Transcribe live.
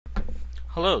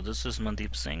Hello, this is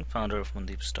Mandeep Singh, founder of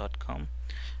mandeeps.com.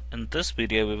 In this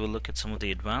video, we will look at some of the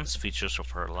advanced features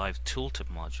of our live tooltip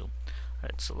module.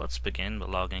 Alright, so let's begin by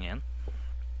logging in.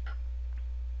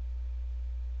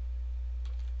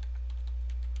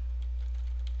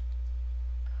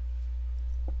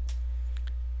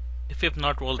 If you have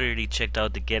not already checked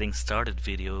out the Getting Started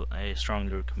video, I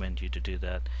strongly recommend you to do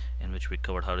that, in which we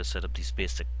covered how to set up these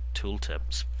basic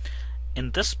tooltips.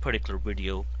 In this particular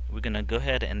video, we're going to go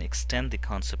ahead and extend the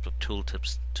concept of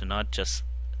tooltips to not just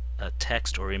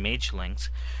text or image links,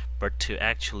 but to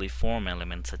actually form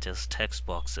elements such as text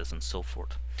boxes and so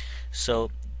forth. So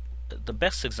the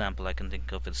best example I can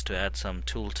think of is to add some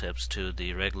tooltips to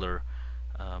the regular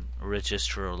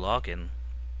register or login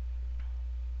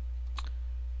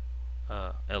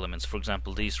elements. For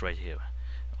example, these right here.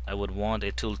 I would want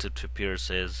a tooltip to appear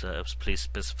says please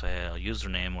specify a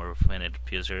username, or when it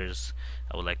appears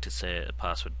I would like to say a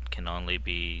password can only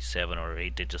be 7 or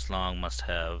 8 digits long, must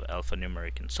have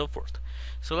alphanumeric, and so forth.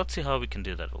 So let's see how we can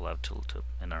do that with live tooltip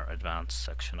in our advanced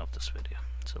section of this video.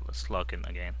 So let's log in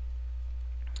again.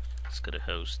 Let's go to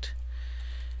host,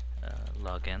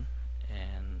 log in,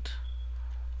 and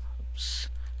oops,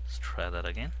 let's try that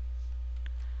again.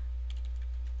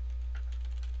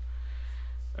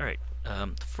 Alright,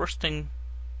 the first thing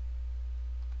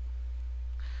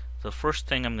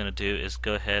I'm going to do is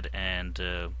go ahead and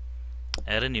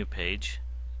add a new page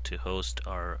to host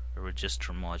our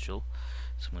register module.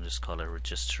 So I'm going to just call it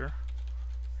register,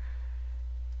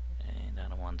 and I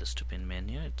don't want this to be in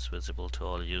menu, it's visible to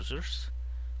all users.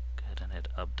 Go ahead and hit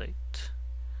update,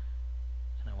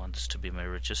 and I want this to be my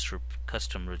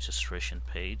custom registration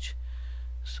page.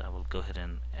 So I will go ahead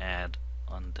and add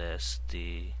on this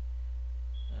the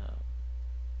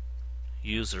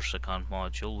users account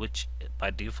module, which by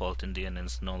default in DNN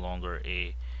is no longer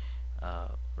a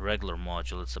regular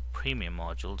module, it's a premium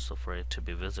module. So for it to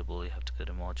be visible, you have to go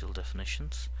to module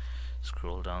definitions,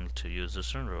 scroll down to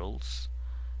users and roles,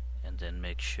 and then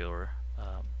make sure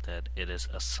that it is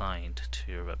assigned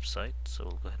to your website. So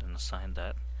we'll go ahead and assign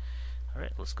that.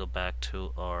 Alright, let's go back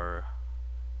to our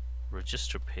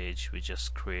register page we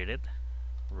just created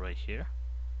right here.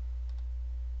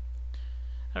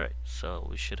 Alright, so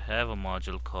we should have a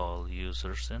module called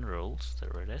users and roles.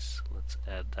 There it is. Let's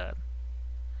add that.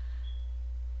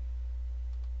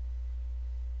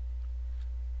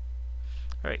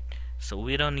 Alright, so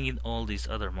we don't need all these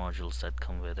other modules that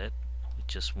come with it. We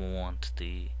just want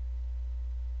the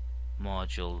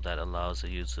module that allows a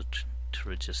user to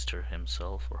register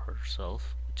himself or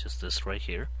herself, which is this right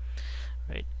here.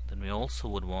 Right. Then we also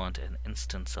would want an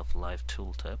instance of live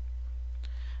tooltip.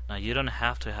 Now you don't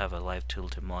have to have a live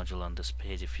tooltip module on this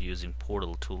page if you're using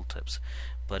Portal Tooltips,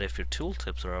 but if your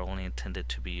tooltips are only intended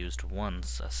to be used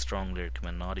once, I strongly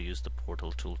recommend not to use the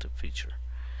Portal Tooltip feature.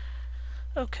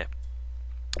 Okay,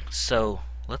 so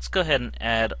let's go ahead and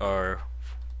add our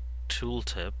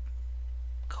tooltip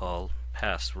called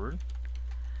password,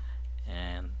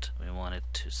 and we want it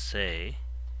to say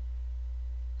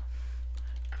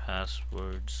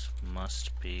passwords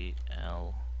must be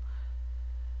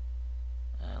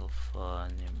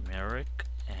alphanumeric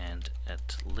and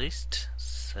at least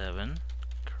 7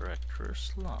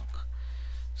 characters long.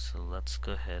 So let's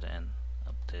go ahead and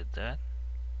update that.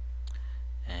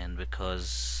 And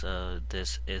because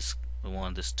we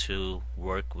want this to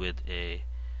work with a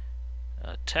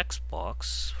text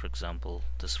box, for example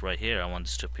this right here, I want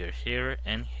this to appear here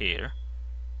and here.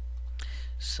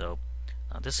 So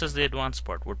this is the advanced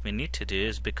part. What we need to do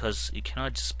is, because you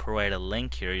cannot just provide a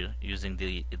link here using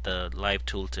the live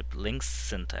tooltip links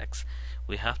syntax,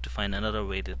 we have to find another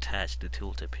way to attach the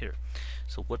tooltip here.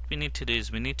 So what we need to do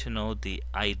is we need to know the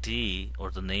ID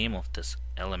or the name of this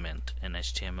element in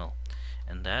HTML,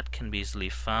 and that can be easily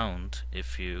found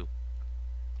if you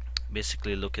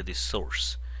basically look at the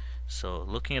source. So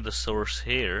looking at the source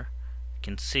here, you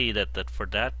can see that for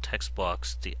that text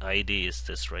box the ID is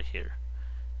this right here.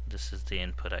 This is the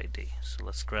input ID. So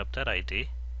let's grab that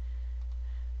ID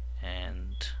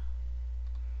and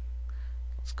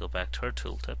let's go back to our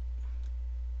tooltip.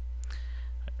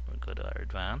 We'll go to our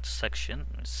advanced section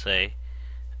and say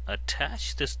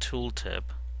attach this tooltip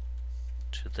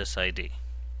to this ID.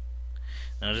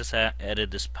 Now I just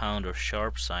added this pound or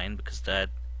sharp sign because that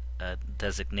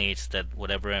designates that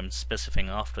whatever I'm specifying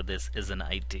after this is an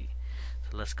ID.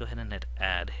 So let's go ahead and hit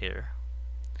add here.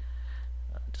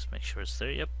 Just make sure it's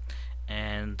there. Yep.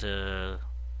 And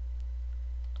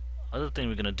other thing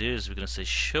we're going to do is we're going to say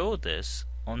show this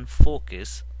on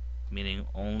focus, meaning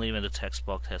only when the text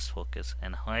box has focus,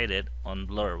 and hide it on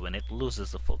blur when it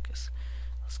loses the focus.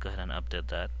 Let's go ahead and update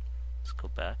that. Let's go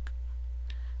back,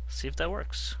 see if that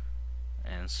works.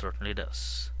 and certainly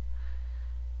does.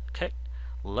 Okay,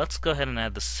 let's go ahead and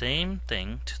add the same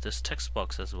thing to this text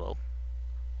box as well.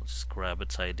 We'll just grab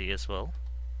its ID as well.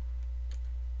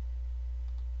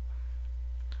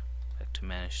 Back to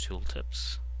manage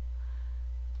tooltips.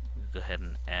 We'll go ahead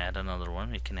and add another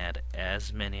one. We can add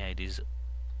as many IDs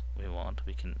we want.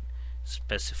 We can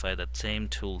specify that same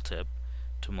tooltip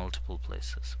to multiple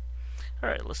places.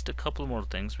 Alright, let's do a couple more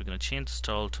things. We're going to change the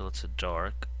style to, let's say,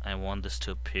 dark. I want this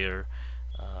to appear,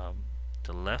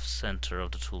 the left center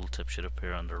of the tooltip should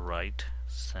appear on the right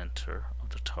center of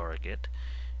the target,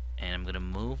 and I'm going to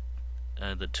move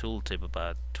the tooltip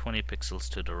about 20 pixels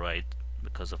to the right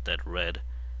because of that red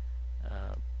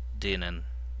DNN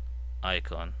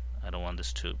icon. I don't want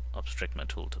this to obstruct my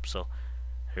tooltip, so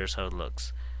here's how it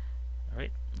looks.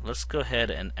 Alright, let's go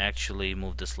ahead and actually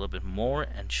move this a little bit more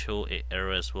and show a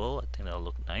arrow as well. I think that'll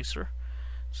look nicer.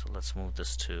 So let's move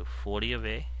this to 40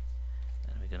 away,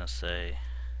 and we're gonna say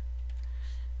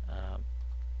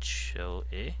show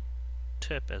a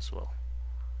tip as well.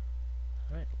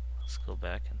 Alright, let's go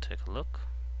back and take a look.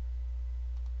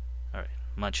 Alright,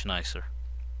 much nicer.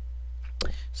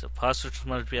 So passwords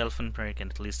must be alphanumeric and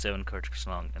at least 7 characters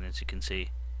long, and as you can see,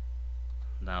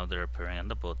 now they're appearing on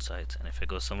the both sides, and if I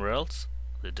go somewhere else,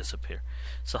 they disappear.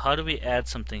 So how do we add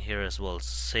something here as well? It's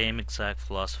the same exact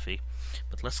philosophy,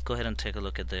 but let's go ahead and take a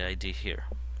look at the ID here.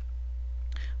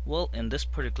 Well, in this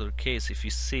particular case, if you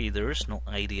see, there is no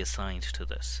ID assigned to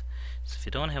this. So if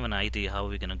you don't have an ID, how are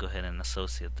we going to go ahead and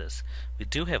associate this? We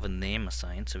do have a name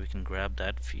assigned, so we can grab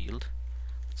that field.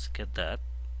 Let's get that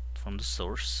from the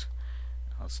source.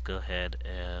 Let's go ahead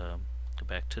and go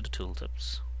back to the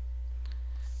tooltips.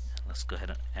 Let's go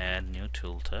ahead and add new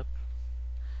tooltip.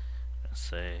 Let's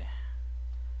say,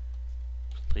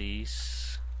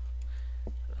 please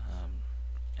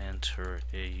enter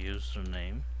a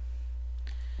username,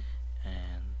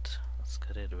 and let's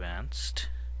get advanced.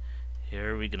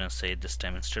 Here we're gonna say this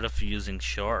time, instead of using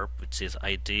sharp which says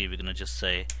ID, we're gonna just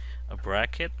say a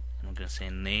bracket, and we're gonna say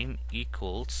name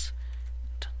equals,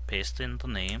 paste in the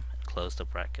name and close the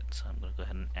bracket. So I'm gonna go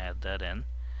ahead and add that in.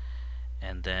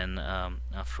 And then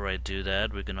after I do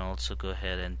that, we're gonna also go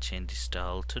ahead and change the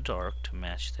style to dark to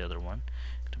match the other one.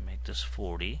 To make this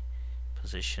 40,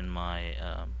 position my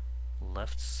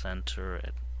left center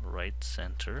at right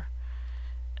center,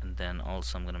 and then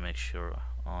also I'm gonna make sure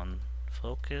on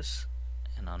focus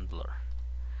and on blur.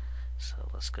 So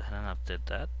let's go ahead and update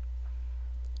that.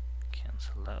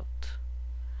 Cancel out,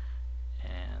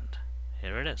 and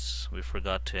here it is. We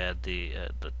forgot to add the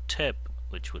tip,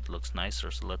 which would looks nicer,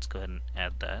 so let's go ahead and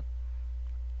add that.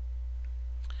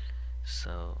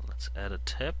 So let's add a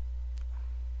tip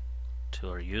to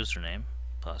our username.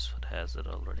 Password has it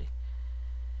already,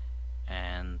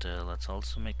 and let's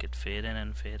also make it fade in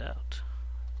and fade out.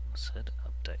 Let's hit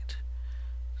update.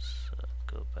 So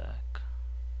go back,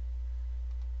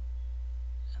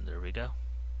 and there we go.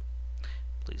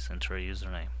 Please enter a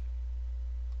username.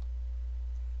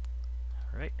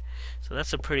 Alright, so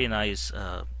that's a pretty nice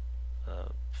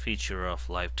feature of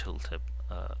Live Tooltip.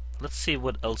 Let's see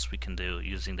what else we can do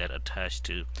using that attached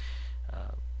to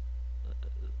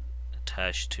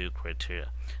criteria.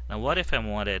 Now what if I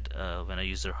wanted, when a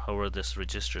user hover this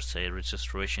register, say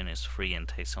registration is free and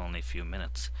takes only a few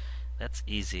minutes? That's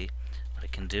easy. What I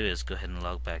can do is go ahead and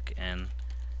log back in,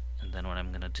 and then what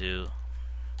I'm gonna do,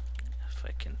 if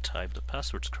I can type the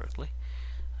passwords correctly,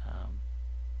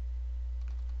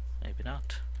 maybe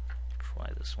not.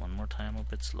 Try this one more time a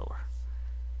bit slower.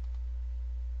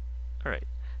 Alright,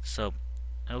 so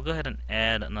I'll go ahead and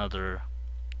add another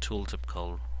tooltip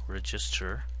called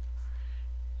register,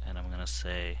 and I'm gonna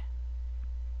say,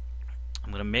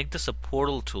 I'm gonna make this a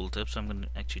portal tooltip, so I'm gonna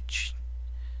actually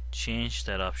change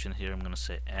that option here. I'm gonna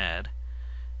say add.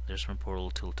 There's my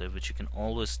portal tooltip, which you can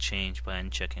always change by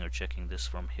unchecking or checking this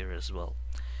from here as well.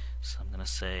 So I'm gonna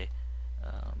say,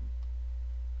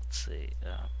 let's see,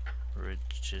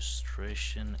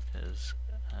 registration is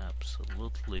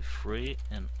absolutely free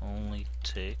and only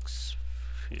takes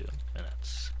few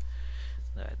minutes.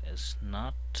 That is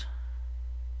not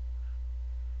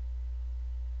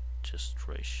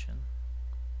registration.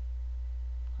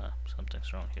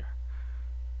 Something's wrong here.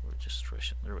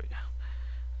 Registration, there we go.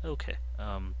 Okay,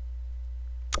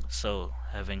 so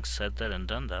having said that and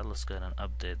done that, let's go ahead and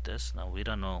update this. Now we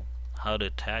don't know how to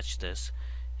attach this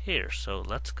here, so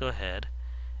let's go ahead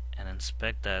and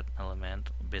inspect that element,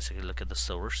 basically look at the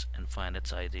source and find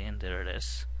its ID, and there it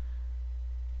is.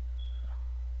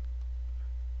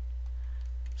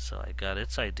 So I got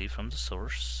its ID from the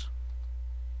source.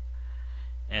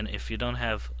 And if you don't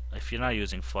have, if you're not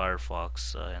using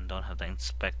Firefox and don't have the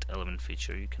inspect element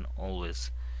feature, you can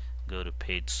always go to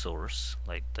page source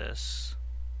like this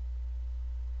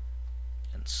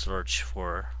and search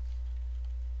for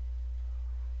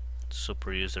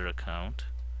super user account.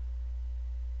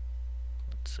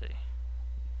 Let's see.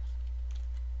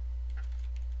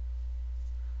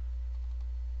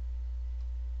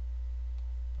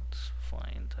 Let's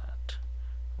find that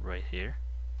right here.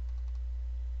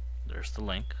 There's the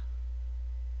link,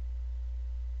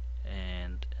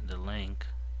 and in the link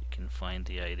you can find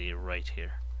the ID right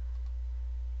here.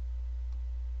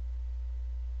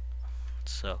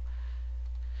 So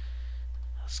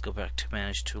let's go back to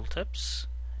manage tooltips,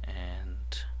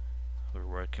 and we're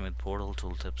working with Portal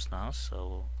Tooltips now.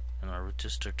 So in our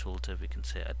register tooltip we can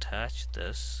say attach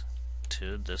this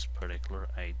to this particular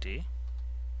ID,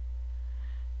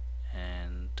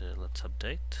 and let's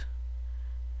update,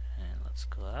 and let's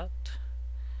go out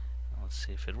and let's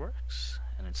see if it works,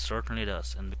 and it certainly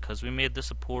does. And because we made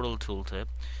this a Portal tooltip,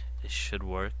 it should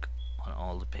work on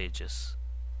all the pages,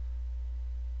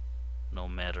 no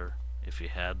matter if you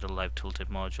had the live tooltip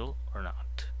module or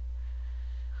not.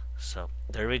 So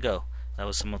there we go. That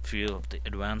was some of the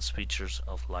advanced features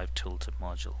of live tooltip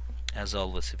module. As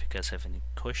always, if you guys have any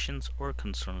questions or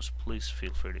concerns, please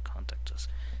feel free to contact us.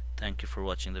 Thank you for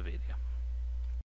watching the video.